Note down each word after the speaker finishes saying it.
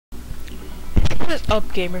What is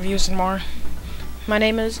up, Game Reviews and More? My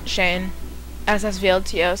name is Shane,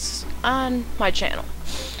 SSVLTS, on my channel.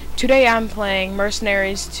 Today I'm playing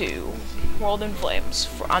Mercenaries 2, World in Flames,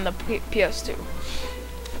 on the PS2.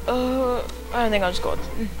 I think I'll just go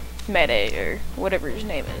with Mede, or whatever his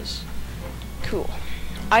name is. Cool.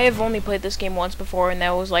 I have only played this game once before, and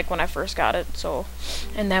that was like when I first got it,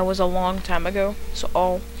 and that was a long time ago,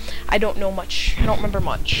 so I don't know much, I don't remember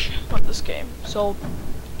much of this game, so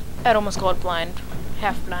I'd almost call it blind,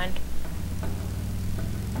 half blind.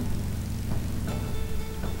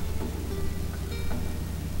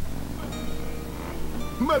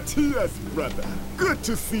 Matthias, brother, good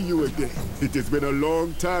to see you again. It has been a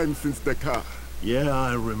long time since the car. Yeah,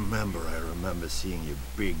 I remember seeing your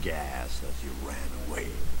big ass as you ran away.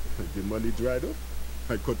 The money dried up.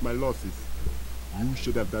 I cut my losses. You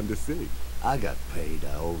should have done the same. I got paid.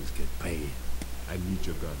 I always get paid. I need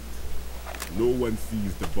your gun. No one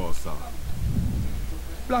sees the boss arm.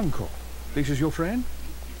 Blanco, this is your friend?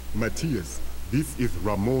 Matthias, this is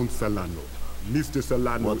Ramon Solano. Mr.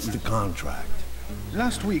 Solano. What's the contract?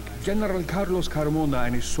 Last week, General Carlos Carmona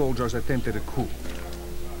and his soldiers attempted a coup.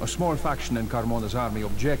 A small faction in Carmona's army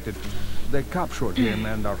objected. They captured him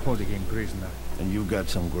and are holding him prisoner. And you got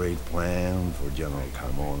some great plan for General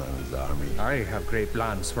Carmona and his army? I have great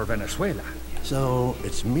plans for Venezuela. So,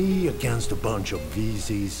 it's me against a bunch of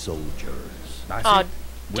VZ soldiers. That's Oh, it.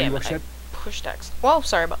 damn it, I pushed X. Well,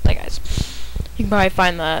 sorry about that, guys. You can probably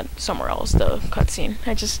find that somewhere else, the cutscene.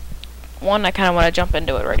 One, I kind of want to jump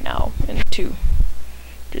into it right now, and two,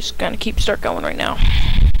 just gonna start going right now.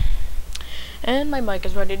 And my mic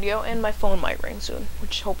is ready to go, and my phone might ring soon,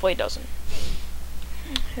 which hopefully it doesn't.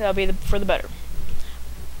 That'll be for the better.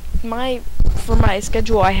 For my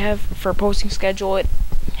schedule, I have for posting schedule, it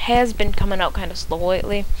has been coming out kind of slow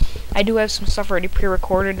lately. I do have some stuff already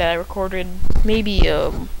pre-recorded that I recorded maybe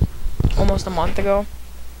almost a month ago,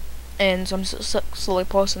 and so I'm slowly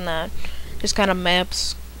posting that. Just kind of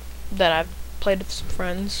maps that I've played with some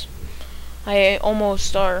friends. I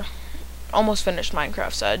almost finished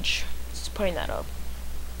Minecraft's Edge. Just putting that up.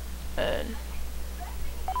 And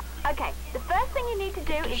okay, the first thing you need to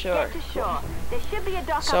do is get to shore. There should be a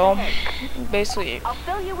dock so up ahead. basically I'll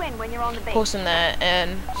fill you in when you're on the beach. posting that,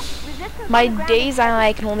 and Resistance my on the ground days is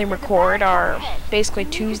I can only There's a record barracks are up ahead. basically You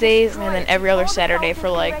need to Tuesdays destroy and then it. every other All the Saturday for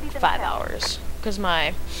soldiers like be ready 5 themselves. hours, because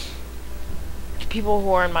my people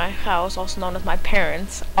who are in my house, also known as my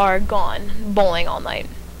parents, are gone bowling all night,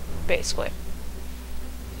 basically.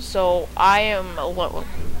 So I am alone.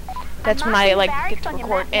 That's when I like get to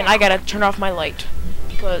record, and I gotta turn off my light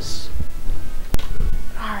because.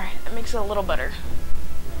 Alright, that makes it a little better.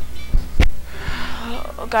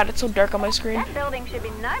 Oh god, it's so dark on my screen. That building should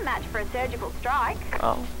be no match for a surgical strike.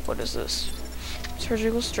 Oh, what is this?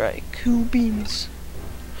 Surgical strike. Cool beans.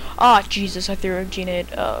 Ah, Jesus, I threw a grenade.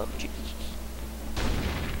 Oh, Jesus.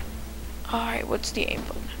 Alright, what's the aim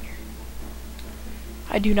button on here?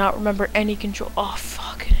 I do not remember any control. Oh,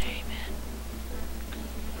 fucking A, man.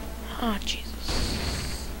 Ah,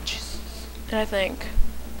 Jesus. Jesus. And I think.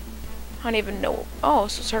 I don't even know. Oh,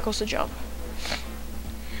 so circles to jump.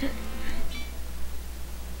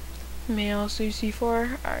 May I also use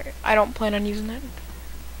C4? Alright, I don't plan on using that.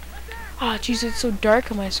 Ah, jeez, it's so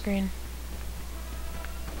dark on my screen.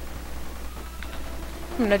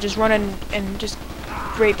 I'm gonna just run in and just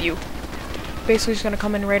rape you. Basically just gonna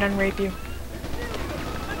come in right on rape you.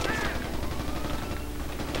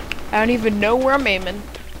 I don't even know where I'm aiming,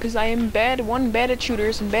 because I am bad at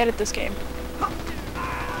shooters and bad at this game.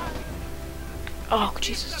 Oh,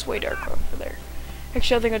 Jesus, it's way darker over there.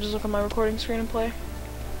 Actually, I think I'll just look on my recording screen and play.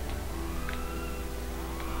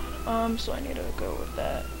 So I need to go with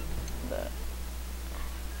that.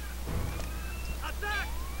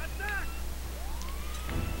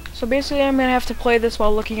 So basically, I'm gonna have to play this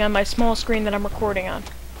while looking on my small screen that I'm recording on.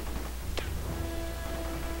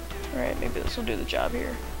 Alright, maybe this will do the job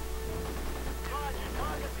here.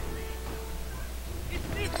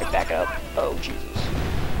 Alright, back up. Oh, Jesus.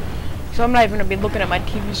 So I'm not even gonna be looking at my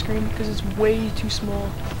TV screen because it's way too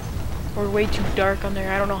small or way too dark on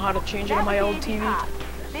there. I don't know how to change it on my old TV.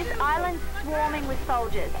 This island's swarming with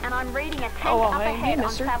soldiers, and I'm reading a tank Oh, up hey, ahead on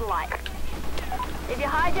mister. satellite. If you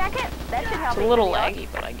hijack it, that should help. It's a little laggy,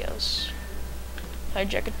 but I guess.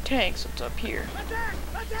 Hijack a tank, so it's up here.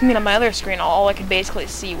 I mean, on my other screen, all I could basically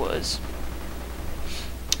see was.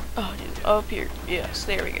 Oh, dude, up here. Yes,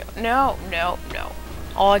 there we go. No.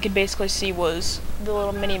 All I could basically see was the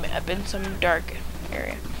little mini map in some dark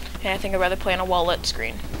area. And I think I'd rather play on a well-lit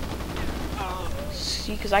screen.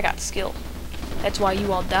 See, because I got skill. That's why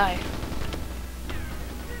you all die.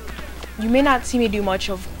 You may not see me do much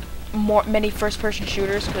of many first-person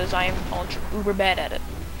shooters because I am uber bad at it.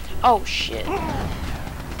 Oh shit!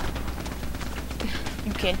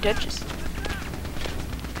 You can't touch us.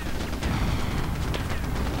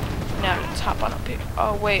 Now let's hop on up here.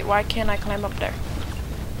 Oh wait, why can't I climb up there?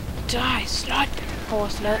 Die, slut! Oh,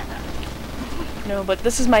 slut. No, but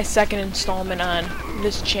this is my second installment on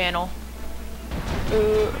this channel.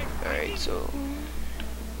 Alright, so...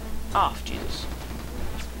 Oh, Jesus.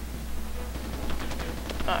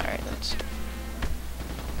 Alright, let's...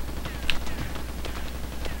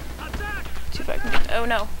 see if I can get... Oh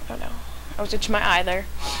no, oh no. I was itching my eye there.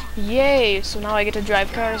 Yay, so now I get to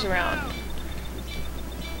drive cars around.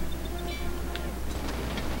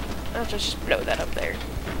 I'll just blow that up there.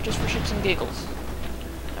 Just for shits and giggles.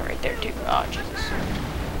 Oh, right there too. Oh, Jesus.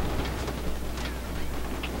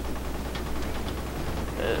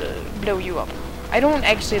 Blow you up. I don't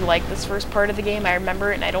actually like this first part of the game. I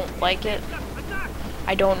remember it and I don't like it.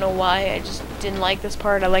 I don't know why. I just didn't like this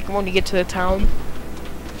part. I like it when you get to the town.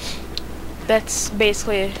 That's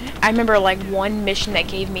basically... I remember like one mission that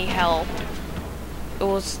gave me hell. It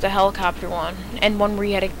was the helicopter one. And one where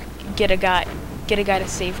you had to get a guy to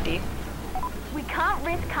safety. We can't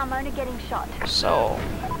risk Carmona getting shot. So...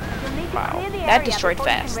 You'll need to wow. clear the That area destroyed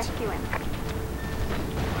before you can fast. rescue him.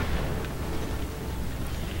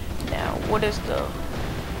 Now, what is the...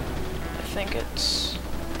 I think it's...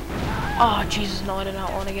 Oh, Jesus, no, I did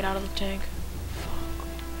not want to get out of the tank.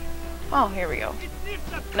 Fuck. Oh, here we go.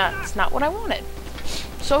 That's not what I wanted.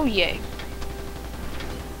 So, yay.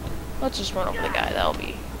 Let's just run over the guy. That'll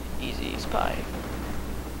be easy as pie.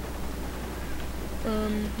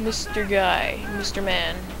 Mr. Guy. Mr.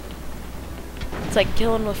 Man. It's like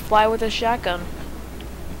killing a fly with a shotgun.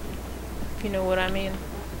 If you know what I mean.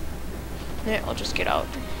 Yeah, I'll just get out.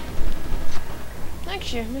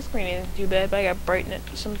 Actually, my screen isn't too bad, but I gotta brighten it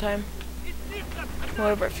sometime.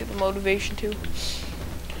 Whatever, I feel the motivation to.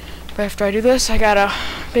 But after I do this, I gotta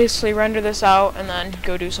basically render this out and then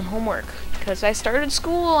go do some homework. Because I started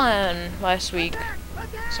school on last week.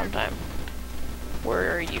 Sometime.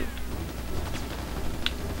 Where are you?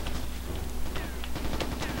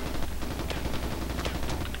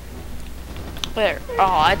 There. Oh,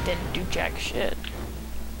 I didn't do jack shit.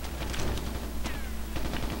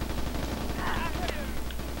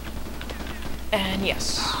 And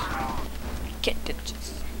yes. Get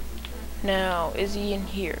ditches. Now, is he in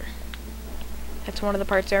here? That's one of the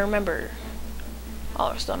parts I remember.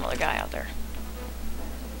 Oh, there's still another guy out there.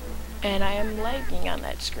 And I am lagging on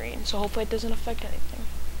that screen, so hopefully it doesn't affect anything.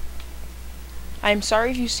 I'm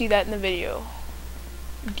sorry if you see that in the video.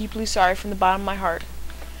 I'm deeply sorry from the bottom of my heart.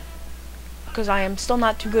 Because I am still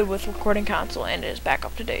not too good with recording console, and it is back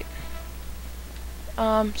up to date.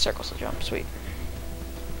 Circles to jump, sweet.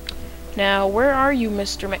 Now, where are you,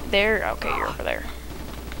 Mr. There? Okay, you're over there.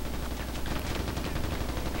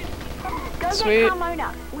 Go Sweet. get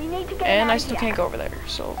Carmona. We need to get And him I out still of can't here. go over there,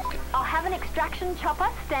 so... I'll have an extraction chopper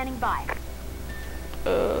standing by.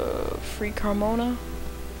 Free Carmona?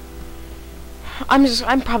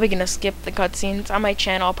 I'm probably gonna skip the cutscenes. On my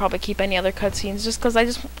channel, I'll probably keep any other cutscenes, just because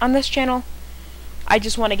on this channel, I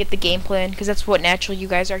just want to get the gameplay in, because that's what naturally you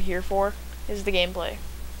guys are here for, is the gameplay.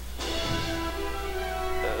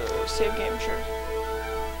 Save game, sure.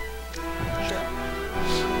 Sure.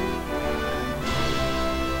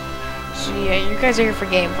 So yeah, you guys are here for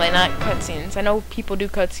gameplay, not cutscenes. I know people do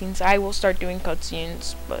cutscenes. I will start doing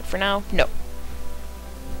cutscenes, but for now, no.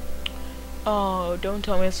 Oh, don't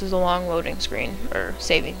tell me this is a long loading screen, or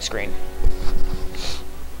saving screen.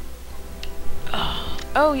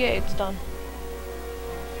 Oh yeah, it's done.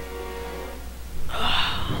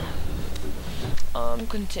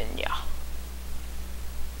 Continue.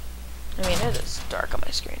 I mean, it is dark on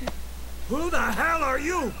my screen. Who the hell are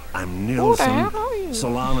you? I'm Who the Nielsen. hell are you?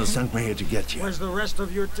 Solana sent me here to get you. Where's the rest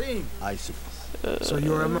of your team? I see. So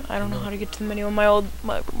you're a... I don't know how to get to the menu on my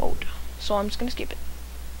remote, so I'm just gonna skip it.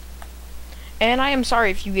 And I am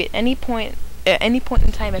sorry if you get at any point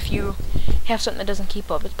in time if you have something that doesn't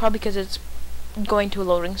keep up. It's probably because it's going to a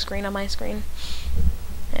loading screen on my screen,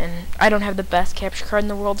 and I don't have the best capture card in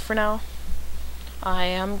the world for now. I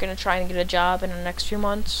am gonna try and get a job in the next few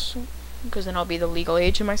months, because then I'll be the legal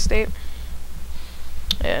age in my state.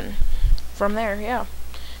 And from there, yeah.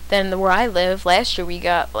 Then where I live, last year we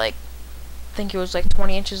got like, I think it was like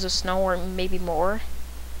 20 inches of snow or maybe more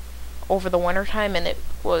over the winter time, and it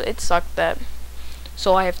sucked that.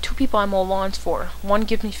 So I have two people I mow lawns for. One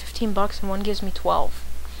gives me $15 and one gives me 12.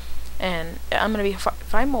 And I'm gonna be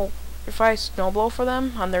if I snowblow for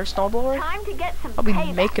them on their snowblower, Time to get some I'll be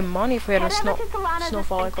payback. making money if we had a Head over to Solana's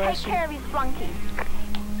snowfall like and last take care year. of his flunkies.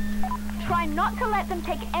 Try not to let them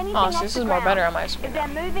take anything Oh, off so this the is more ground. better on my If screen. they're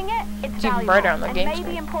moving it, it's It's even valuable, brighter on the and game may screen.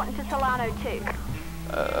 be important to Solano too.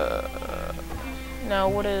 Now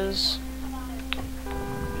what is...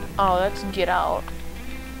 Oh, that's get out.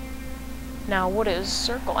 Now what is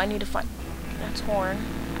circle? I need to find... That's horn.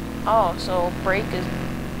 Oh, so break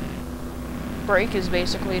is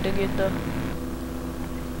basically to get the...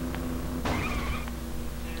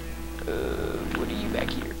 What are you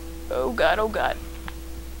back here? Oh god, oh god.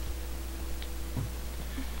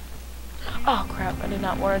 Oh crap, I did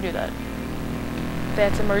not want to do that.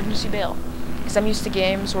 That's emergency bail. Because I'm used to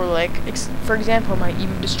games where, like, for example, my Eve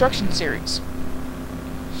of Destruction series.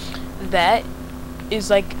 That is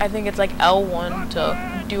like, I think it's like L1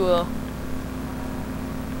 to do a...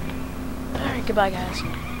 Alright, goodbye guys.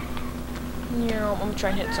 You know, I'm gonna try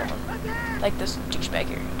and hit someone. Like this douchebag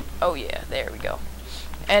here. Oh yeah, there we go.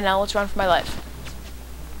 And now let's run for my life.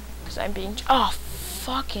 Because I'm being... Oh,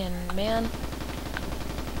 fucking man.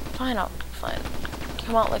 Fine, fine.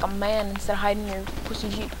 Come out like a man instead of hiding in your pussy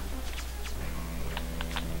Jeep.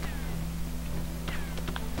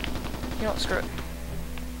 You know what, screw it.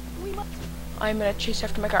 I'm gonna chase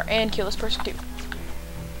after my car and kill this person too.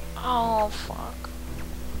 Oh, fuck.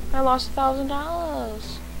 I lost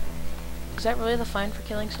 $1,000. Is that really the fine for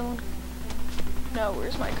killing someone? No,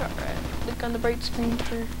 where's my car at? Look on the bright screen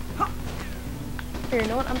for... Here, you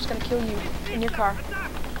know what? I'm just gonna kill you in your car.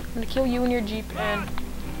 I'm gonna kill you in your Jeep and...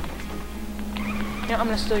 You know, I'm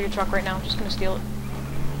gonna steal your truck right now. I'm just gonna steal it.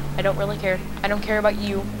 I don't really care. I don't care about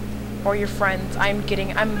you or your friends. I'm gonna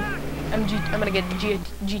get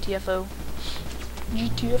GTFO.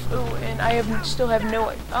 GTFO, and I still have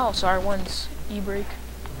no... Oh, sorry, one's e-brake.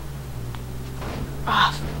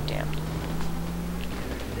 Ah, damn.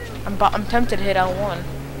 I'm tempted to hit L1,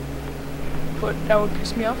 but that would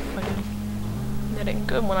piss me off if I didn't. That ain't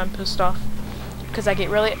good when I'm pissed off, because I get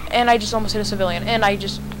really... And I just almost hit a civilian, and I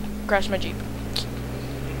just crashed my Jeep.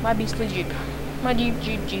 My beastly Jeep. My Jeep.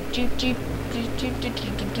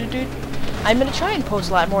 I'm gonna try and post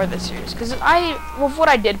a lot more of this series, because with what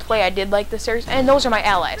I did play, I did like this series, and those are my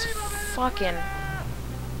allies. Fucking...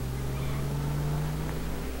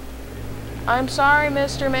 I'm sorry,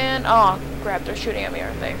 Mr. Man. Oh, crap, they're shooting at me,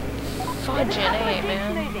 aren't they? Fudging,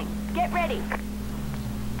 man. Get ready.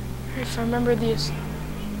 If I remember this...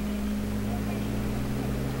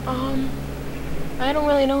 I don't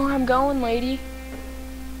really know where I'm going, lady.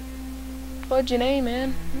 Fudging,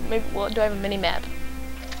 man. Maybe, well, do I have a mini-map?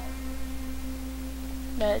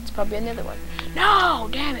 It's probably another one. No!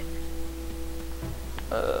 Damn it!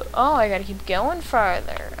 Oh, I gotta keep going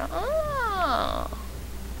farther. Oh.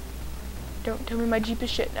 Don't tell me my Jeep is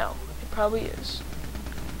shit now. It probably is.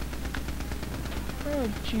 Oh,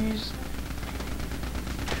 jeez.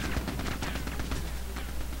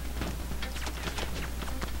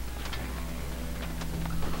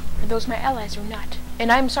 Are those my allies or not?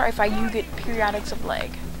 And I'm sorry if you get periodics of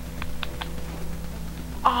lag.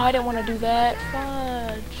 Oh, I didn't want to do that.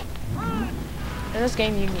 Fudge. In this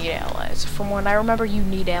game, you need allies. From what I remember, you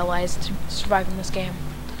need allies to survive in this game.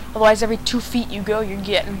 Otherwise, every 2 feet you go, you're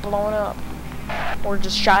getting blown up. Or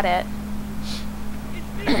just shot at.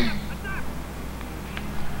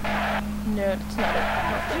 No, it's not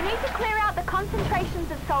it. You need to clear out the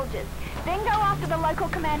concentrations of soldiers. Then go after the local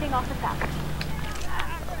commanding officer.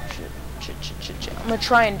 Shit. I'm gonna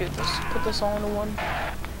try and do this. Put this all into one.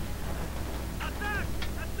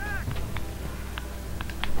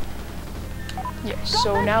 Yeah,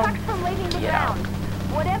 so now get out.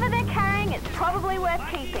 Whatever they're carrying, it's probably worth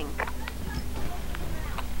keeping.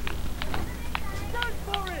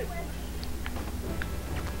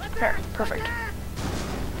 There, perfect.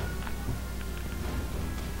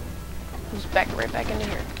 Just right back into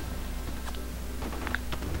here.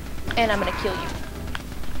 And I'm gonna kill you.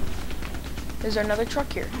 Is there another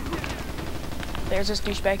truck here? There's this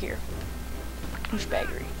douchebag here.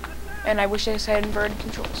 Douchebaggery. And I wish this had inverted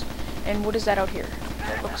controls. And what is that out here?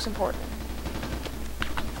 That looks important.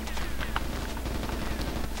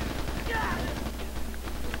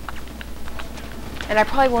 And I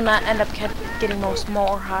probably will not end up getting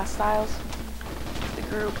more hostiles. The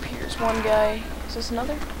group, here's one guy. Is this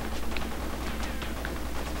another?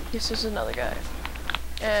 Yes, this is another guy.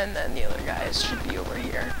 And then the other guys should be over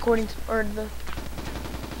here, according to, or the...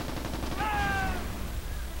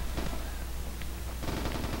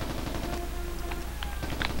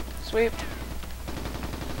 Sweep.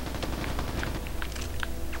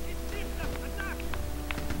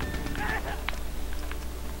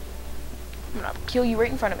 I'm gonna kill you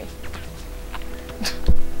right in front of me.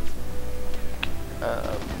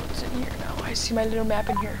 What's in here now? I see my little map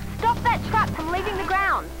in here. Stop that truck from leaving the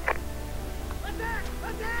ground.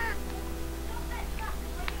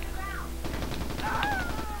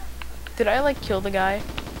 Did I like kill the guy?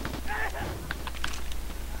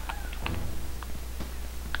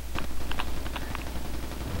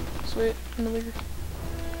 Sweet.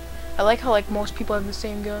 I like how like most people have the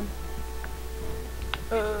same gun.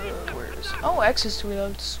 Where is? Oh, X is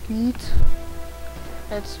sweet. Sweet.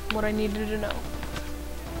 That's what I needed to know.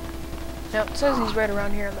 Now it says he's right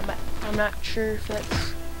around here on the map. I'm not sure if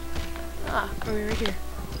that's right here.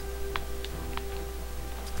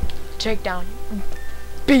 Takedown.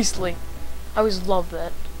 Beastly. I always love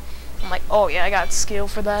that. I'm like, oh yeah, I got skill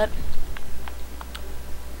for that.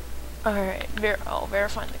 Alright,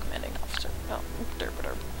 verifying the commanding officer. Oh,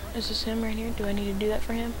 derp. Is this him right here? Do I need to do that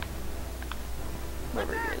for him?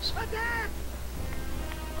 Wherever he is.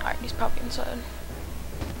 Alright, he's probably inside.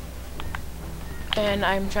 And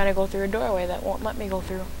I'm trying to go through a doorway that won't let me go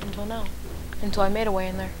through until now. Until I made a way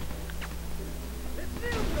in there.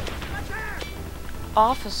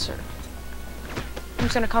 Officer. I'm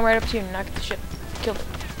just gonna come right up to you and knock the shit. Kill it.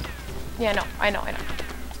 Yeah, I know.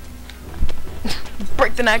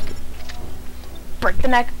 Break the neck. Break the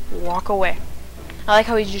neck. Walk away. I like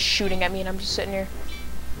how he's just shooting at me and I'm just sitting here.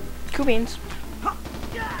 Cool beans.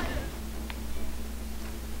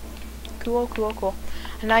 Cool.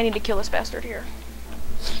 And now I need to kill this bastard here.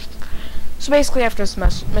 So basically after this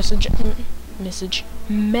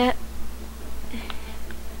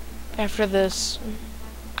after this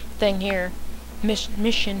thing here,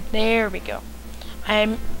 mission, there we go.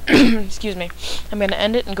 Excuse me, I'm gonna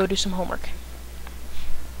end it and go do some homework.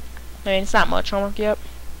 I mean, it's not much homework yet.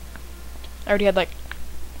 I already had like,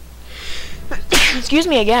 excuse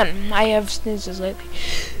me again, I have sneezes lately.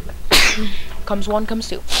 Comes one, comes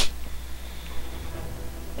two.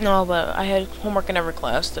 No, but I had homework in every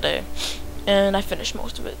class today, and I finished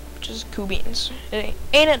most of it, which is cool beans. Ain't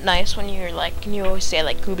it nice when you're like, and you always say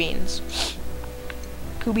like cool beans?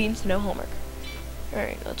 Cool beans, no homework.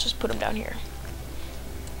 Alright, let's just put them down here.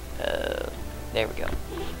 There we go.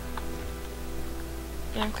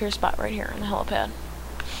 And clear spot right here on the helipad.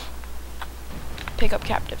 Pick up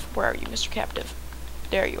captive. Where are you, Mr. Captive?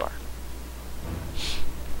 There you are.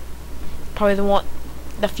 Probably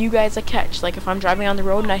the few guys I catch. Like if I'm driving on the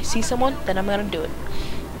road and I see someone, then I'm gonna do it.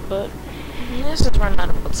 But this is running out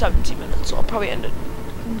of about 17 minutes, so I'll probably end it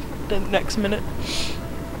the next minute.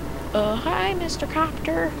 Hi, Mr.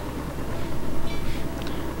 Copter.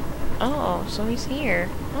 Oh, so he's here.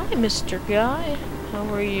 Hi, Mr. Guy. How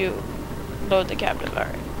are you? Load the captive.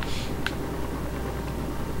 Alright.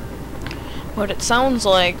 What it sounds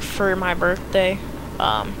like for my birthday,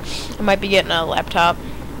 I might be getting a laptop,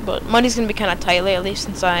 but money's gonna be kind of tight lately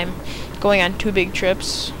since I'm going on 2 big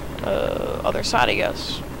trips. Other side, I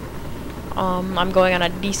guess. I'm going on a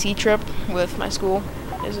DC trip with my school.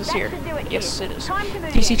 Is this here? Yes, it is.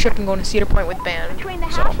 DC trip and going to Cedar Point with band.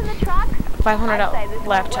 So, $500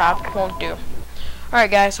 laptop won't do. Alright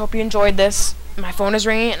guys, hope you enjoyed this. My phone is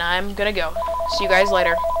ringing and I'm gonna go. See you guys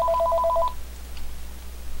later.